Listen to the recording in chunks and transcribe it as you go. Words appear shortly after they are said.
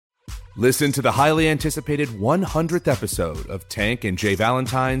Listen to the highly anticipated 100th episode of Tank and Jay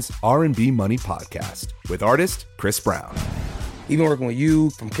Valentine's R&B Money Podcast with artist Chris Brown. Even working with you,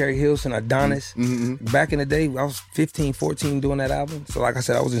 from Carrie Hilson, Adonis, back in the day, I was 15, 14 doing that album. So like I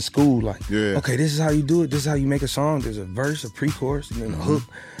said, I was in school okay, this is how you do it. This is how you make a song. There's a verse, a pre-chorus, and then a hook.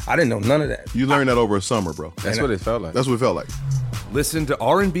 I didn't know none of that. You learned that over a summer, bro. That's what it felt like. That's what it felt like. Listen to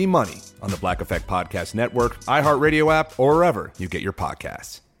R&B Money on the Black Effect Podcast Network, iHeartRadio app, or wherever you get your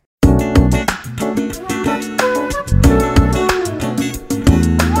podcasts.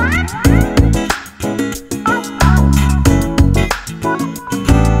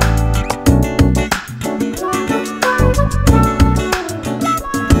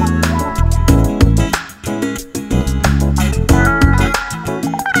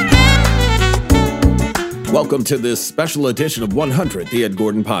 Welcome to this special edition of 100, the Ed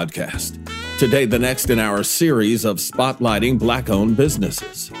Gordon Podcast. Today, the next in our series of spotlighting Black-owned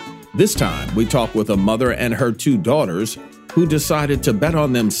businesses. This time, we talk with a mother and her two daughters who decided to bet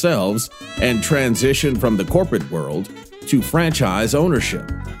on themselves and transition from the corporate world to franchise ownership.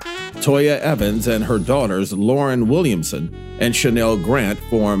 Toya Evans and her daughters, Lauren Williamson and Chanel Grant,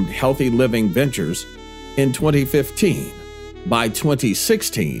 formed Healthy Living Ventures in 2015. By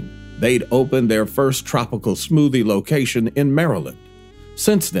 2016, they'd opened their first tropical smoothie location in Maryland.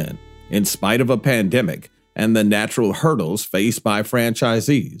 Since then, in spite of a pandemic and the natural hurdles faced by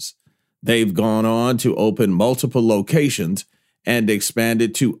franchisees, they've gone on to open multiple locations and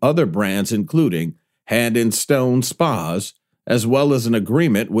expanded to other brands, including Hand and Stone Spas, as well as an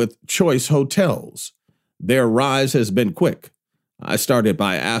agreement with Choice Hotels. Their rise has been quick. I started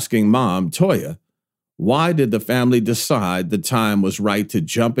by asking Mom, Toya, why did the family decide the time was right to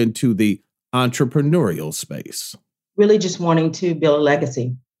jump into the entrepreneurial space? Really just wanting to build a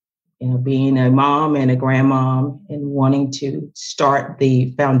legacy, being a mom and a grandmom and wanting to start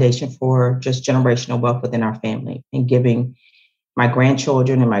the foundation for just generational wealth within our family and giving my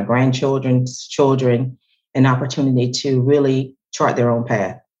grandchildren and my grandchildren's children an opportunity to really chart their own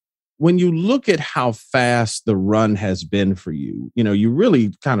path. When you look at how fast the run has been for you, you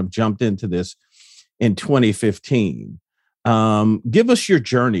really kind of jumped into this in 2015. Give us your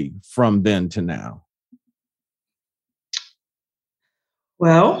journey from then to now.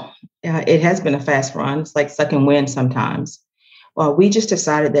 Well, it has been a fast run. It's like sucking wind sometimes. Well, we just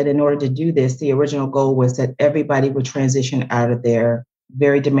decided that in order to do this, the original goal was that everybody would transition out of their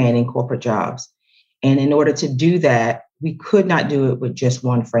very demanding corporate jobs. And in order to do that, we could not do it with just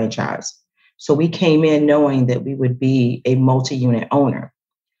one franchise. So we came in knowing that we would be a multi-unit owner.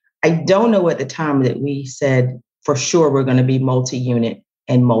 I don't know at the time that we said for sure we're going to be multi-unit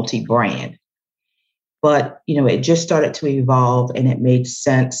and multi-brand. But, it just started to evolve and it made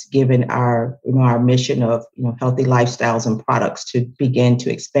sense given our mission of, healthy lifestyles and products to begin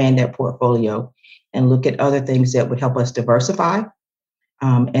to expand that portfolio and look at other things that would help us diversify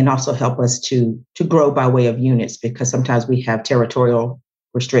and also help us to grow by way of units, because sometimes we have territorial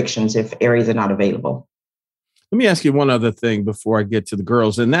restrictions if areas are not available. Let me ask you one other thing before I get to the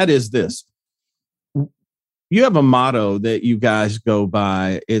girls, and that is this. You have a motto that you guys go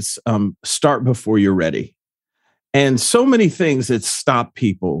by. It's start before you're ready. And so many things that stop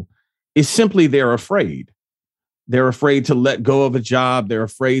people is simply they're afraid. They're afraid to let go of a job. They're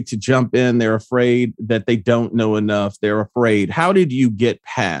afraid to jump in. They're afraid that they don't know enough. They're afraid. How did you get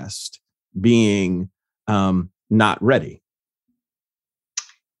past being not ready?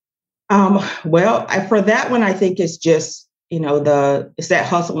 For that one, I think it's just, it's that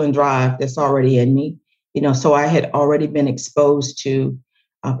hustle and drive that's already in me. So I had already been exposed to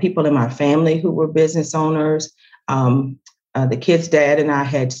people in my family who were business owners. The kid's dad and I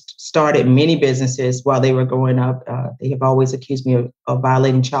had started many businesses while they were growing up. They have always accused me of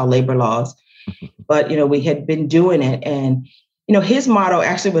violating child labor laws. But, we had been doing it. And, his motto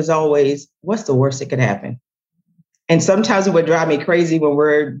actually was always, what's the worst that could happen? And sometimes it would drive me crazy when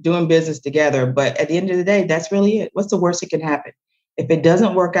we're doing business together. But at the end of the day, that's really it. What's the worst that can happen? If it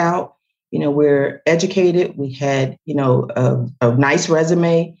doesn't work out, we're educated. We had, a nice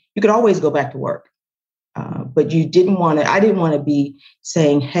resume. You could always go back to work. But I didn't want to be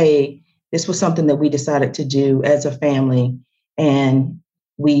saying, hey, this was something that we decided to do as a family. And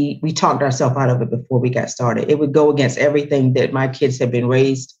we talked ourselves out of it before we got started. It would go against everything that my kids have been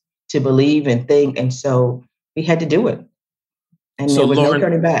raised to believe and think. And so we had to do it. And so there was no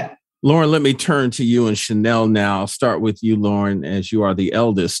turning back. Lauren, let me turn to you and Chanel now. I'll start with you, Lauren, as you are the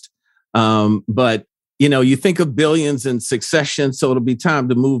eldest. But you think of billions in succession, so it'll be time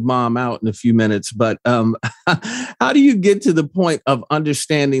to move mom out in a few minutes. But how do you get to the point of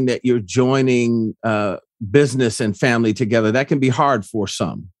understanding that you're joining business and family together? That can be hard for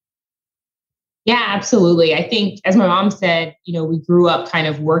some. Yeah, absolutely. I think, as my mom said, we grew up kind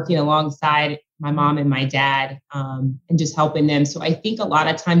of working alongside my mom and my dad, and just helping them. So I think a lot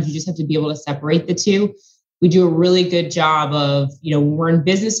of times you just have to be able to separate the two. We do a really good job of, when we're in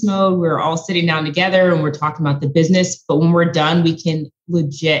business mode, we're all sitting down together and we're talking about the business. But when we're done, we can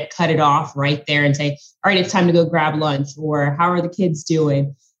legit cut it off right there and say, all right, it's time to go grab lunch, or how are the kids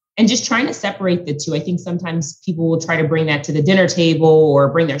doing? And just trying to separate the two. I think sometimes people will try to bring that to the dinner table or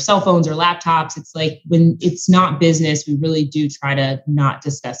bring their cell phones or laptops. It's like, when it's not business, we really do try to not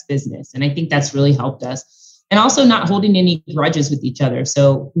discuss business. And I think that's really helped us. And also not holding any grudges with each other.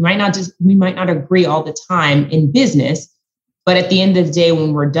 So we might not agree all the time in business, but at the end of the day,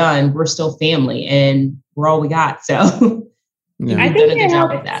 when we're done, we're still family and we're all we got. So I think it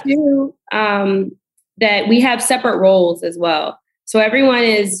helps too, that we have separate roles as well. So everyone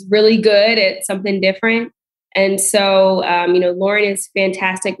is really good at something different. And so, Lauren is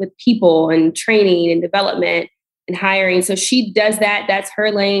fantastic with people and training and development and hiring. So she does that. That's her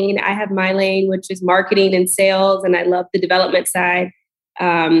lane. I have my lane, which is marketing and sales. And I love the development side.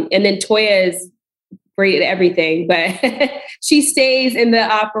 And then Toya is great at everything, but she stays in the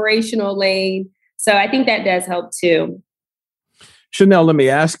operational lane. So I think that does help too. Chanel, let me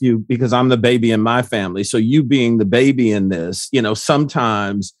ask you, because I'm the baby in my family. So you being the baby in this,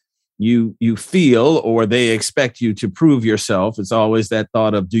 sometimes you feel, or they expect you to prove yourself. It's always that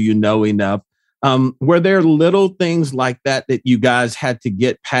thought of, do you know enough? Were there little things like that you guys had to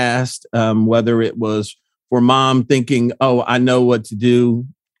get past, whether it was for mom thinking, oh, I know what to do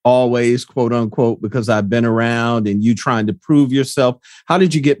always, quote unquote, because I've been around, and you trying to prove yourself? How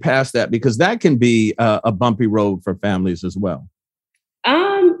did you get past that? Because that can be a bumpy road for families as well.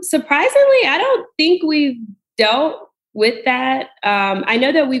 Surprisingly, I don't think we've dealt with that. I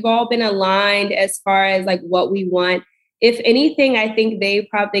know that we've all been aligned as far as like what we want. If anything, I think they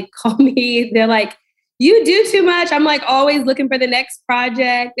probably call me, they're like, you do too much. I'm like always looking for the next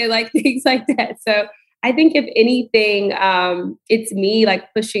project and like things like that. So I think if anything, it's me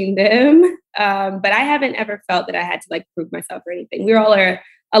like pushing them. But I haven't ever felt that I had to like prove myself or anything. We all are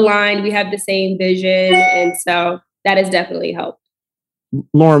aligned. We have the same vision. And so that has definitely helped.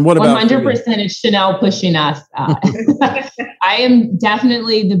 Lauren, what about 100% is Chanel pushing us. I am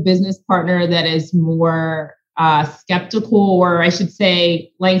definitely the business partner that is more skeptical, or I should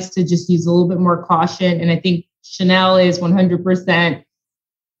say likes to just use a little bit more caution. And I think Chanel is 100%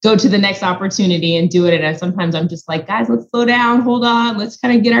 go to the next opportunity and do it. And sometimes I'm just like, guys, let's slow down, hold on, let's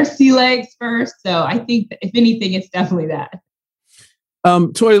kind of get our sea legs first. So I think that if anything, it's definitely that.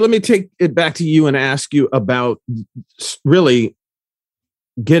 Toya, let me take it back to you and ask you about really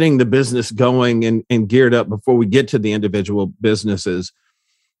getting the business going and geared up before we get to the individual businesses.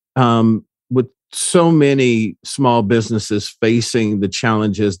 With so many small businesses facing the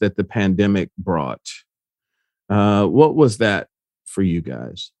challenges that the pandemic brought, what was that for you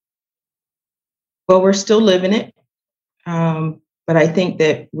guys? Well, we're still living it. But I think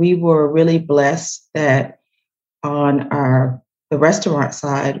that we were really blessed that on the restaurant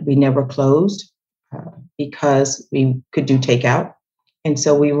side, we never closed because we could do takeout. And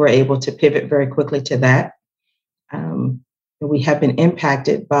so we were able to pivot very quickly to that. We have been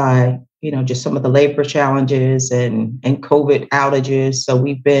impacted by, just some of the labor challenges and COVID outages. So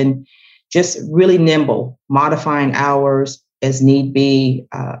we've been just really nimble, modifying hours as need be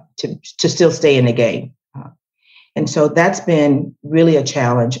to still stay in the game. And so that's been really a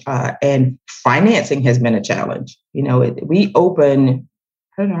challenge. And financing has been a challenge. We opened,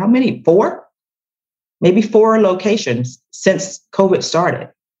 I don't know how many, 4? Maybe 4 locations since COVID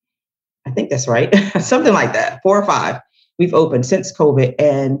started. I think that's right. Something like that. 4 or 5 we've opened since COVID.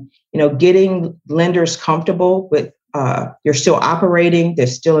 And, getting lenders comfortable with you're still operating.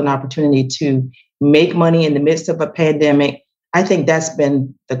 There's still an opportunity to make money in the midst of a pandemic. I think that's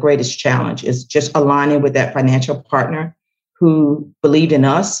been the greatest challenge, is just aligning with that financial partner who believed in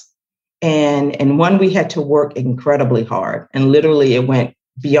us. And one, we had to work incredibly hard. And literally it went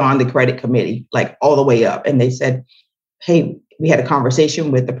beyond the credit committee, like all the way up. And they said, hey, we had a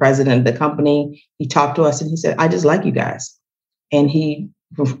conversation with the president of the company. He talked to us and he said, I just like you guys. And he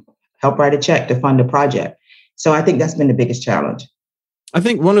helped write a check to fund the project. So I think that's been the biggest challenge. I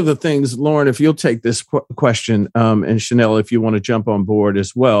think one of the things, Lauren, if you'll take this question, and Chanel, if you want to jump on board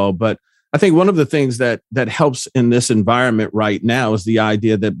as well, but I think one of the things that helps in this environment right now is the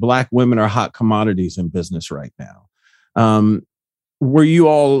idea that Black women are hot commodities in business right now. Were you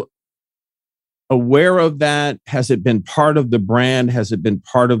all aware of that? Has it been part of the brand? Has it been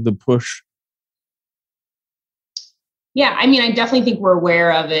part of the push? Yeah, I definitely think we're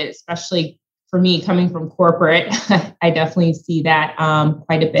aware of it, especially for me coming from corporate. I definitely see that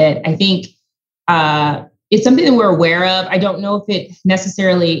quite a bit. I think it's something that we're aware of. I don't know if it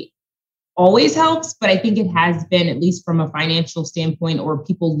necessarily always helps, but I think it has been, at least from a financial standpoint, or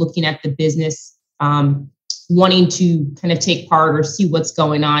people looking at the business, wanting to kind of take part or see what's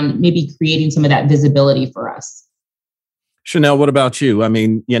going on, maybe creating some of that visibility for us. Chanel, what about you? I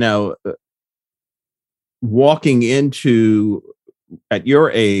mean, walking into, at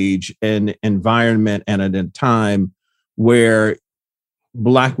your age, an environment and at a time where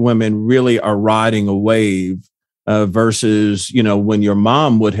Black women really are riding a wave versus, when your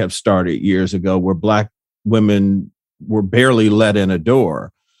mom would have started years ago, where Black women were barely let in a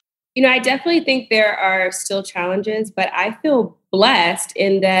door. I definitely think there are still challenges, but I feel blessed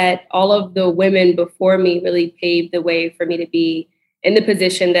in that all of the women before me really paved the way for me to be in the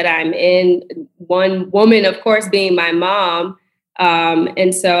position that I'm in. One woman, of course, being my mom.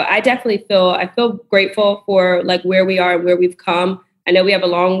 And so I definitely feel grateful for like where we are and where we've come. I know we have a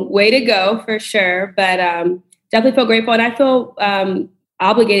long way to go for sure, but definitely feel grateful. And I feel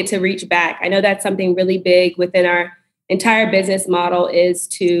obligated to reach back. I know that's something really big within our entire business model, is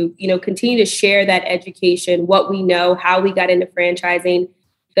to, continue to share that education, what we know, how we got into franchising,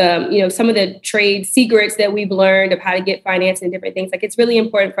 some of the trade secrets that we've learned of how to get financing and different things. Like, it's really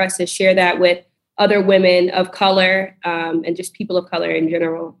important for us to share that with other women of color and just people of color in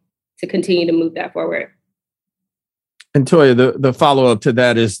general, to continue to move that forward. And Toya, the follow-up to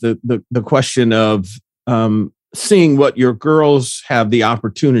that is the question of seeing what your girls have the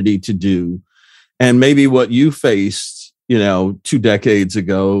opportunity to do, and maybe what you faced, 2 decades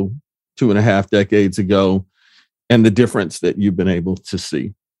ago, 2.5 decades ago, and the difference that you've been able to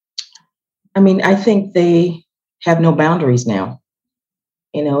see. I mean, I think they have no boundaries now.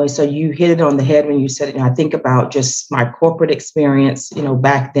 And so you hit it on the head when you said it. I think about just my corporate experience,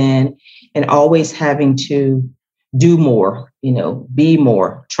 back then, and always having to do more, be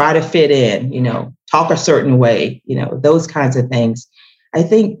more, try to fit in, talk a certain way, those kinds of things. I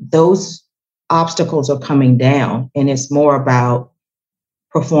think those obstacles are coming down, and it's more about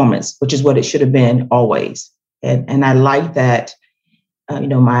performance, which is what it should have been always. And I like that,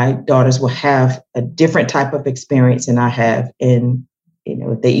 my daughters will have a different type of experience than I have. And,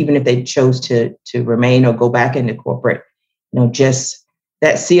 if they chose to remain or go back into corporate, just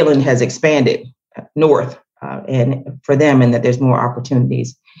that ceiling has expanded north and for them, and that there's more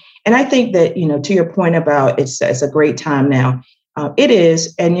opportunities. And I think that, to your point about it's a great time now. It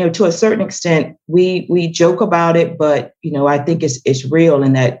is. And, to a certain extent, we joke about it, but, I think it's real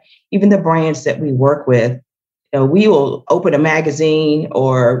in that even the brands that we work with, we will open a magazine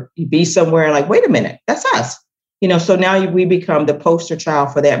or be somewhere like, wait a minute, that's us. So now we become the poster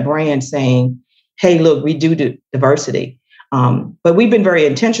child for that brand, saying, hey, look, we do diversity. But we've been very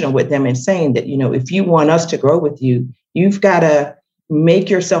intentional with them in saying that, if you want us to grow with you, you've got to make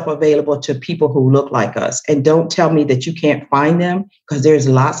yourself available to people who look like us. And don't tell me that you can't find them, because there's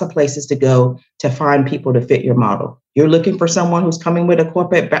lots of places to go to find people to fit your model. You're looking for someone who's coming with a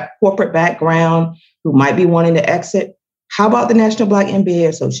corporate background, who might be wanting to exit. How about the National Black MBA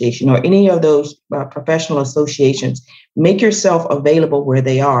Association or any of those professional associations? Make yourself available where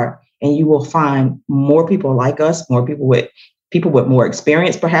they are, and you will find more people like us, more people with more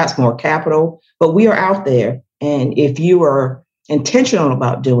experience, perhaps more capital. But we are out there. And if you are intentional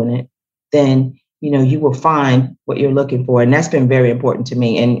about doing it, then, you will find what you're looking for. And that's been very important to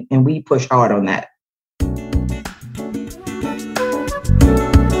me. And we push hard on that.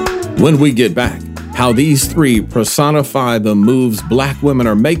 When we get back, how these three personify the moves Black women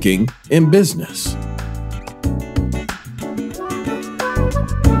are making in business.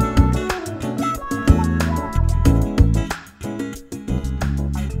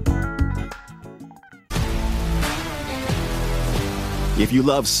 If you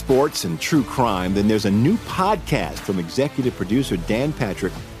love sports and true crime, then there's a new podcast from executive producer Dan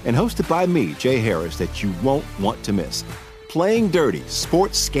Patrick and hosted by me, Jay Harris, that you won't want to miss. Playing Dirty: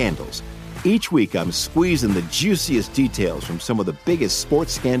 Sports Scandals. Each week, I'm squeezing the juiciest details from some of the biggest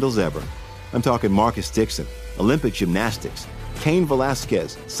sports scandals ever. I'm talking Marcus Dixon, Olympic gymnastics, Cain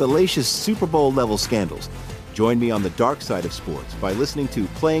Velasquez, salacious Super Bowl-level scandals. Join me on the dark side of sports by listening to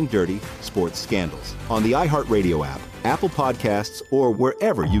Playing Dirty: Sports Scandals on the iHeartRadio app, Apple Podcasts, or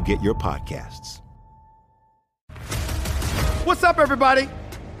wherever you get your podcasts. What's up, everybody?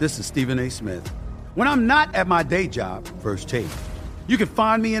 This is Stephen A. Smith. When I'm not at my day job, First Take, you can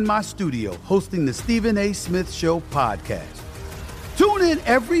find me in my studio hosting the Stephen A. Smith Show podcast. Tune in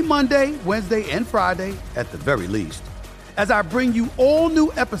every Monday, Wednesday, and Friday, at the very least, as I bring you all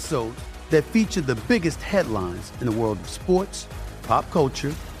new episodes that feature the biggest headlines in the world of sports, pop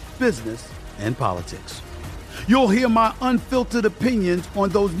culture, business, and politics. You'll hear my unfiltered opinions on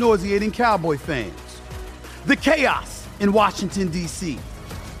those nauseating Cowboy fans, the chaos in Washington, D.C.,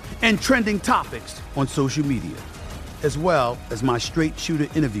 and trending topics on social media, as well as my straight shooter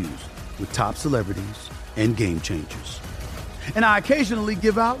interviews with top celebrities and game changers. And I occasionally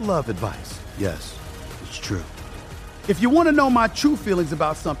give out love advice. Yes, it's true. If you want to know my true feelings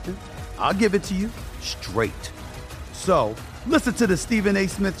about something, I'll give it to you straight. So listen to the Stephen A.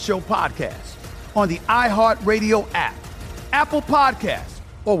 Smith Show podcast on the iHeartRadio app, Apple Podcasts,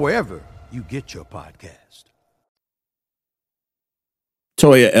 or wherever you get your podcast.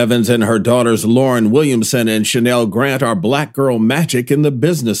 Toya Evans and her daughters Lauren Williamson and Chanel Grant are Black girl magic in the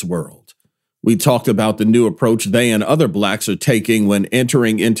business world. We talked about the new approach they and other Blacks are taking when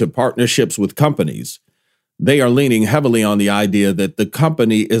entering into partnerships with companies. They are leaning heavily on the idea that the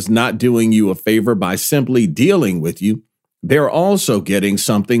company is not doing you a favor by simply dealing with you. They're also getting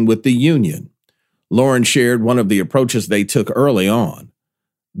something with the union. Lauren shared one of the approaches they took early on.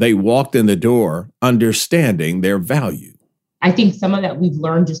 They walked in the door understanding their value. I think some of that we've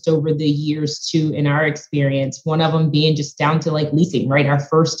learned just over the years too, in our experience, one of them being just down to like leasing, right? Our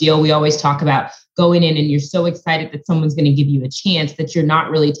first deal, we always talk about going in and you're so excited that someone's going to give you a chance that you're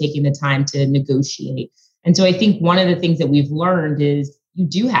not really taking the time to negotiate. And so I think one of the things that we've learned is you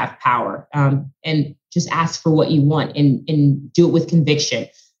do have power, and just ask for what you want and do it with conviction.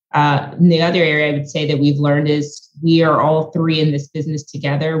 And the other area I would say that we've learned is we are all three in this business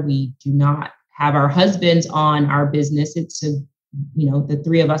together. We do not have our husbands on our business. It's the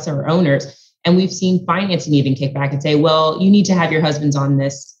three of us are owners, and we've seen financing even kick back and say, well, you need to have your husbands on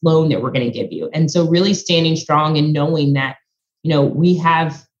this loan that we're going to give you. And so really standing strong and knowing that, we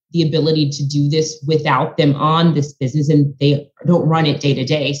have the ability to do this without them on this business, and they don't run it day to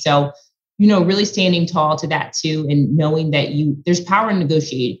day. So, really standing tall to that too, and knowing that there's power in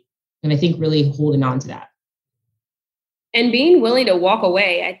negotiating. And I think really holding on to that. And being willing to walk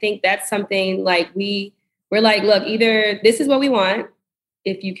away. I think that's something like we're like, look, either this is what we want.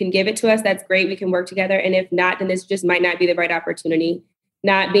 If you can give it to us, that's great. We can work together. And if not, then this just might not be the right opportunity.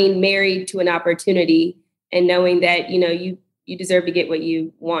 Not being married to an opportunity and knowing that, you deserve to get what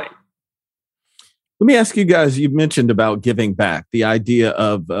you want. Let me ask you guys, you mentioned about giving back, the idea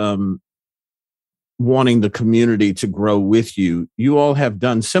of wanting the community to grow with you. You all have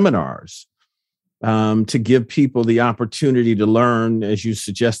done seminars to give people the opportunity to learn, as you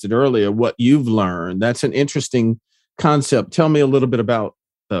suggested earlier, what you've learned. That's an interesting concept. Tell me a little bit about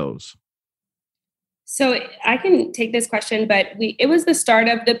those. So I can take this question, but it was the start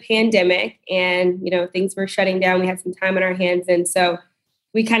of the pandemic and, things were shutting down. We had some time on our hands. And so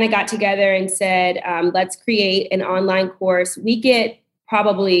we kind of got together and said, let's create an online course. We get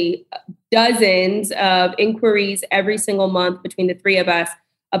probably dozens of inquiries every single month between the three of us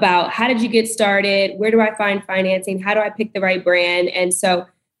about how did you get started? Where do I find financing? How do I pick the right brand? And so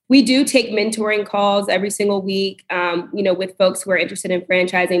we do take mentoring calls every single week, with folks who are interested in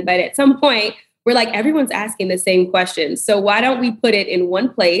franchising. But at some point, we're like, everyone's asking the same questions. So why don't we put it in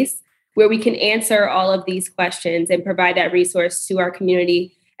one place where we can answer all of these questions and provide that resource to our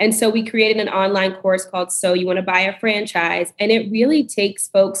community? And so we created an online course called So You Want to Buy a Franchise. And it really takes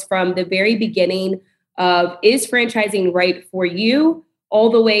folks from the very beginning of, is franchising right for you, all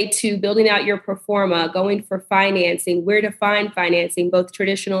the way to building out your pro forma, going for financing, where to find financing, both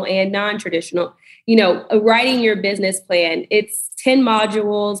traditional and non-traditional, writing your business plan. It's 10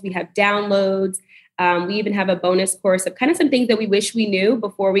 modules. We have downloads. We even have a bonus course of kind of some things that we wish we knew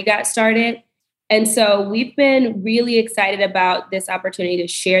before we got started. And so we've been really excited about this opportunity to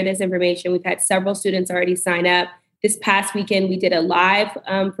share this information. We've had several students already sign up. This past weekend, we did a live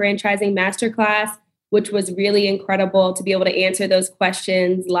franchising masterclass, which was really incredible to be able to answer those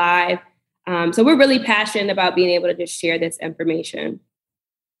questions live. So we're really passionate about being able to just share this information.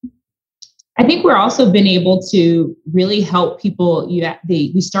 I think we're also been able to really help people.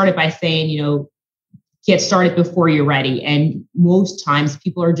 We started by saying, get started before you're ready. And most times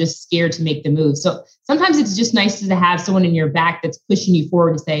people are just scared to make the move. So sometimes it's just nice to have someone in your back that's pushing you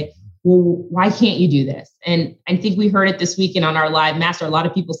forward to say, well, why can't you do this? And I think we heard it this weekend on our live master. A lot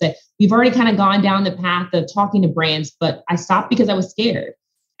of people said, we've already kind of gone down the path of talking to brands, but I stopped because I was scared.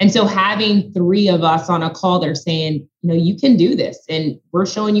 And so having three of us on a call, they're saying, you can do this. And we're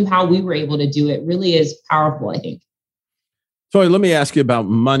showing you how we were able to do it really is powerful, I think. So let me ask you about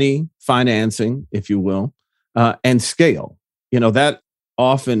money, financing, if you will, and scale. That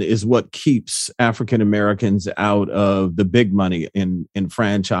often is what keeps African Americans out of the big money in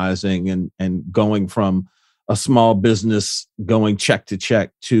franchising and going from a small business going check to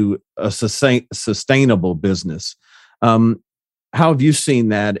check to a sustainable business. how have you seen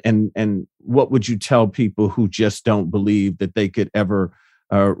that? And what would you tell people who just don't believe that they could ever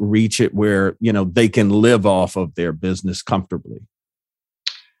reach it where, they can live off of their business comfortably?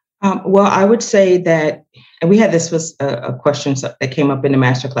 Well, I would say that, and we had this was a question that came up in the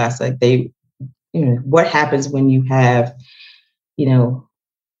masterclass, like what happens when you have,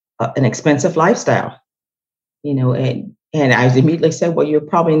 an expensive lifestyle, and I immediately said, well, you're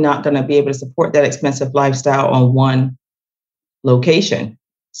probably not going to be able to support that expensive lifestyle on one location.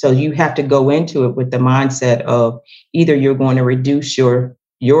 So you have to go into it with the mindset of either you're going to reduce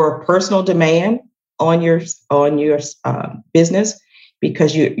your personal demand on your business,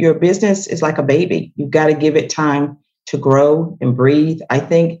 because your business is like a baby. You've got to give it time to grow and breathe. I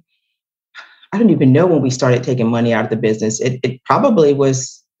don't even know when we started taking money out of the business. It probably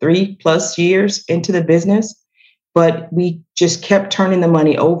was 3+ years into the business, but we just kept turning the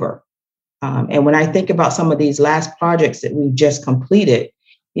money over. And when I think about some of these last projects that we've just completed,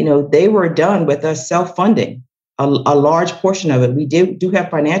 they were done with us self-funding a large portion of it. We do have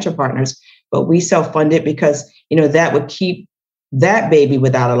financial partners, but we self-funded because, that would keep that baby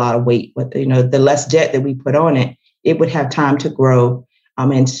without a lot of weight. But, the less debt that we put on it, it would have time to grow.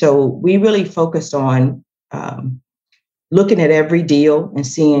 And so we really focused on looking at every deal and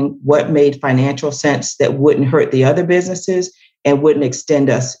seeing what made financial sense that wouldn't hurt the other businesses and wouldn't extend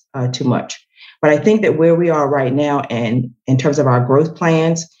us too much. But I think that where we are right now, and in terms of our growth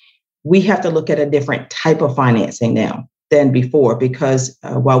plans, we have to look at a different type of financing now than before, because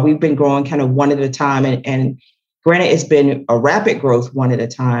while we've been growing kind of one at a time, and granted, it's been a rapid growth one at a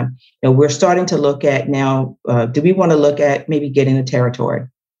time, we're starting to look at now, do we want to look at maybe getting a territory?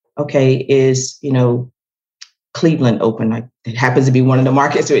 Okay, is, Cleveland open? Like, it happens to be one of the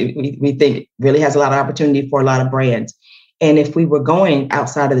markets we think really has a lot of opportunity for a lot of brands. And if we were going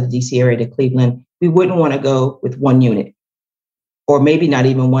outside of the DC area to Cleveland, we wouldn't want to go with one unit, or maybe not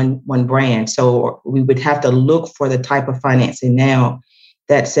even one brand. So we would have to look for the type of financing now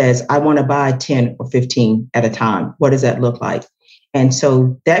that says, I want to buy 10 or 15 at a time. What does that look like? And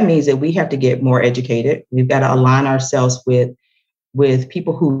so that means that we have to get more educated. We've got to align ourselves with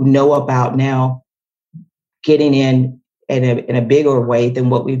people who know about now getting in a bigger way than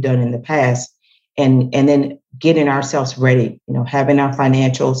what we've done in the past, and then getting ourselves ready, having our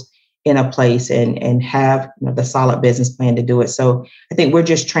financials in a place and have the solid business plan to do it. So I think we're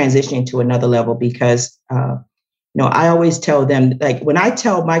just transitioning to another level, because I always tell them, like, when I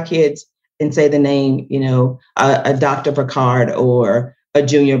tell my kids and say the name, a Dr. Picard or a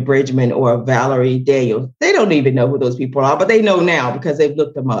Junior Bridgman or a Valerie Daniels, they don't even know who those people are, but they know now because they've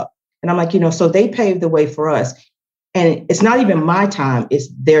looked them up. And I'm like, so they paved the way for us. And it's not even my time, it's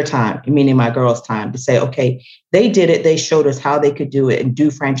their time, meaning my girls' time, to say, okay, they did it. They showed us how they could do it and do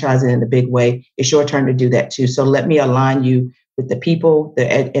franchising in a big way. It's your turn to do that too. So let me align you with the people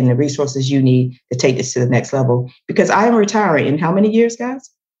and the resources you need to take this to the next level. Because I am retiring in how many years, guys?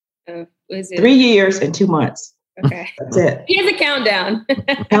 3 years and 2 months. Okay. That's it. Here's a countdown.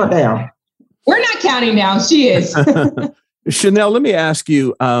 Countdown. We're not counting down. She is. Chanel, let me ask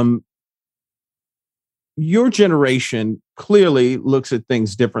you, your generation clearly looks at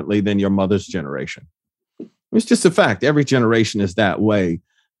things differently than your mother's generation. It's just a fact. Every generation is that way.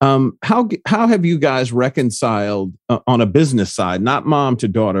 How have you guys reconciled on a business side, not mom to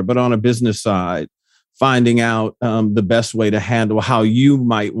daughter, but on a business side, finding out the best way to handle how you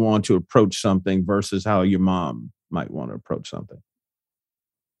might want to approach something versus how your mom might want to approach something?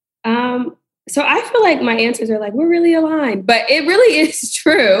 So I feel like my answers are like, we're really aligned, but it really is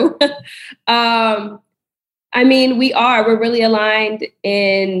true. We're really aligned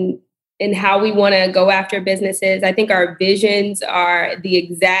in how we want to go after businesses. I think our visions are the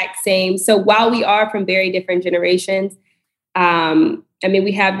exact same. So while we are from very different generations,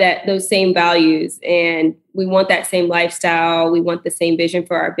 we have those same values, and we want that same lifestyle. We want the same vision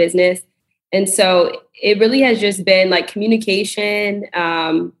for our business. And so it really has just been like communication.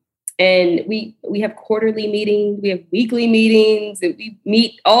 And we have quarterly meetings, we have weekly meetings, we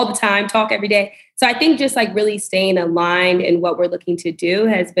meet all the time, talk every day. So I think just like really staying aligned in what we're looking to do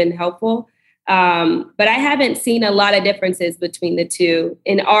has been helpful. But I haven't seen a lot of differences between the two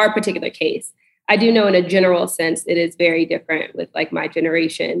in our particular case. I do know in a general sense, it is very different with like my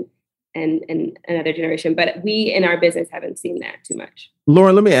generation and another generation, but we in our business haven't seen that too much.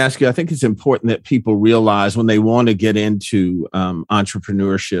 Lauren, let me ask you, I think it's important that people realize when they want to get into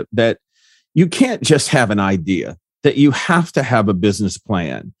entrepreneurship that you can't just have an idea, that you have to have a business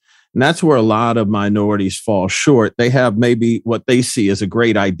plan. And that's where a lot of minorities fall short. They have maybe what they see as a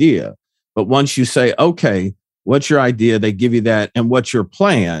great idea. But once you say, okay, what's your idea? They give you that. And what's your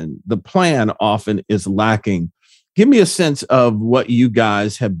plan? The plan often is lacking. give me a sense of what you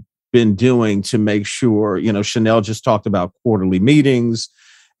guys have been doing to make sure, Chanel just talked about quarterly meetings,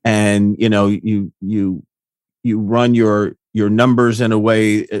 and, you run your numbers in a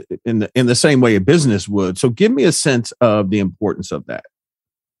way, in the same way a business would. So give me a sense of the importance of that.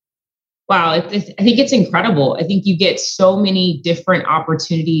 Wow, I think it's incredible. I think you get so many different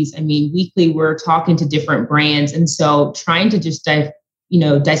opportunities. I mean, weekly we're talking to different brands. And so trying to just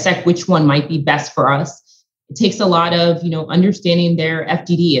dissect which one might be best for us. It takes a lot of, understanding their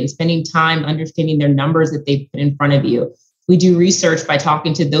FDD and spending time understanding their numbers that they put in front of you. We do research by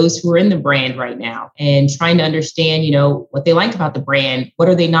talking to those who are in the brand right now and trying to understand, what they like about the brand. What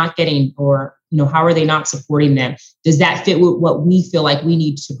are they not getting, or, how are they not supporting them? Does that fit with what we feel like we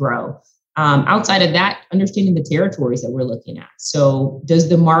need to grow? Outside of that, understanding the territories that we're looking at. So does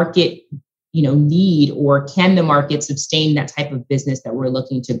the market, need, or can the market sustain that type of business that we're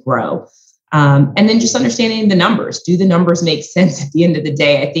looking to grow? And then just understanding the numbers. Do the numbers make sense at the end of the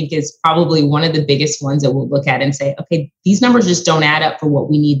day? I think is probably one of the biggest ones that we'll look at and say, okay, these numbers just don't add up for what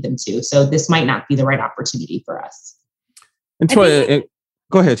we need them to. So this might not be the right opportunity for us. And Toya,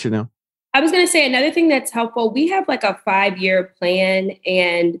 go ahead, Chanel. I was going to say another thing that's helpful. We have like a 5-year plan,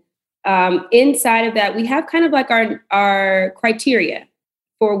 and inside of that, we have kind of like our criteria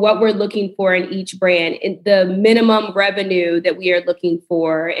for what we're looking for in each brand, the minimum revenue that we are looking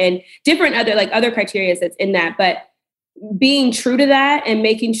for, and different other criteria that's in that. But being true to that and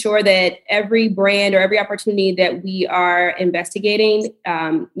making sure that every brand or every opportunity that we are investigating,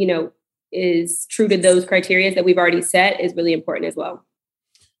 is true to those criteria that we've already set is really important as well.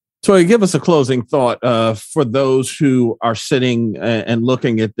 Toya, give us a closing thought for those who are sitting and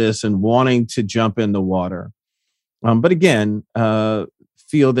looking at this and wanting to jump in the water. But again,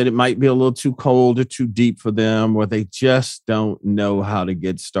 feel that it might be a little too cold or too deep for them, or they just don't know how to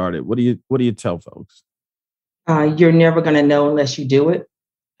get started. What do you tell folks? You're never going to know unless you do it.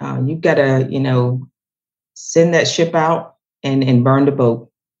 You've got to, send that ship out and burn the boat.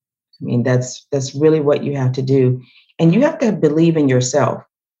 I mean, that's really what you have to do. And you have to believe in yourself,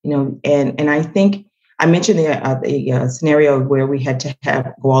 and I think I mentioned the scenario where we had to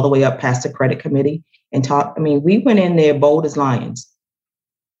go all the way up past the credit committee and talk. I mean, we went in there bold as lions.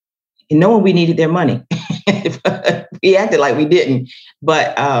 And knowing we needed their money. We acted like we didn't.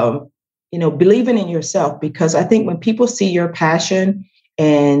 But, believing in yourself, because I think when people see your passion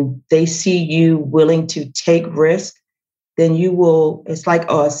and they see you willing to take risk, then it's like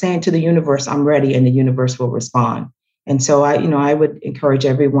saying to the universe, I'm ready, and the universe will respond. And so I would encourage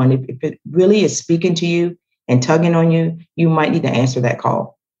everyone, if it really is speaking to you and tugging on you, you might need to answer that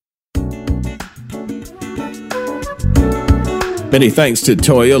call. Many thanks to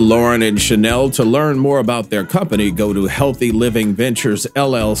Toya, Lauren, and Chanel. To learn more about their company, go to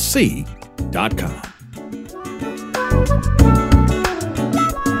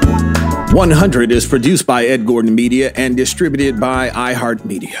healthylivingventuresllc.com. 100 is produced by Ed Gordon Media and distributed by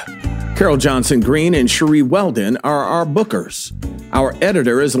iHeartMedia. Carol Johnson Green and Cherie Weldon are our bookers. Our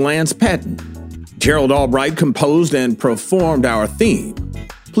editor is Lance Patton. Gerald Albright composed and performed our theme.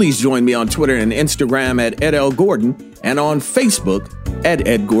 Please join me on Twitter and Instagram at Ed L. Gordon, and on Facebook at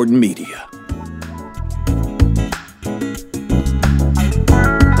Ed Gordon Media.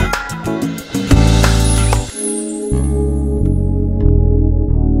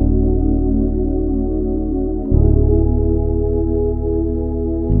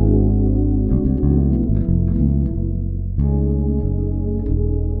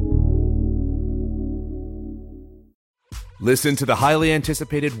 Listen to the highly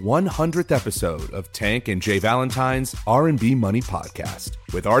anticipated 100th episode of Tank and Jay Valentine's R&B Money Podcast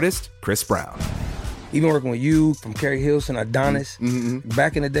with artist Chris Brown. Even working with you, from Carrie Hilson, Adonis,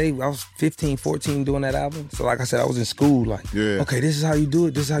 back in the day, I was 15, 14 doing that album. So like I said, I was in school okay, this is how you do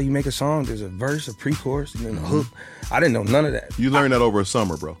it. This is how you make a song. There's a verse, a pre-chorus, and then a hook. I didn't know none of that. You learned that over a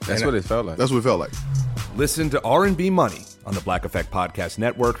summer, bro. That's what it felt like. That's what it felt like. Listen to R&B Money on the Black Effect Podcast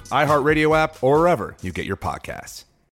Network, iHeartRadio app, or wherever you get your podcasts.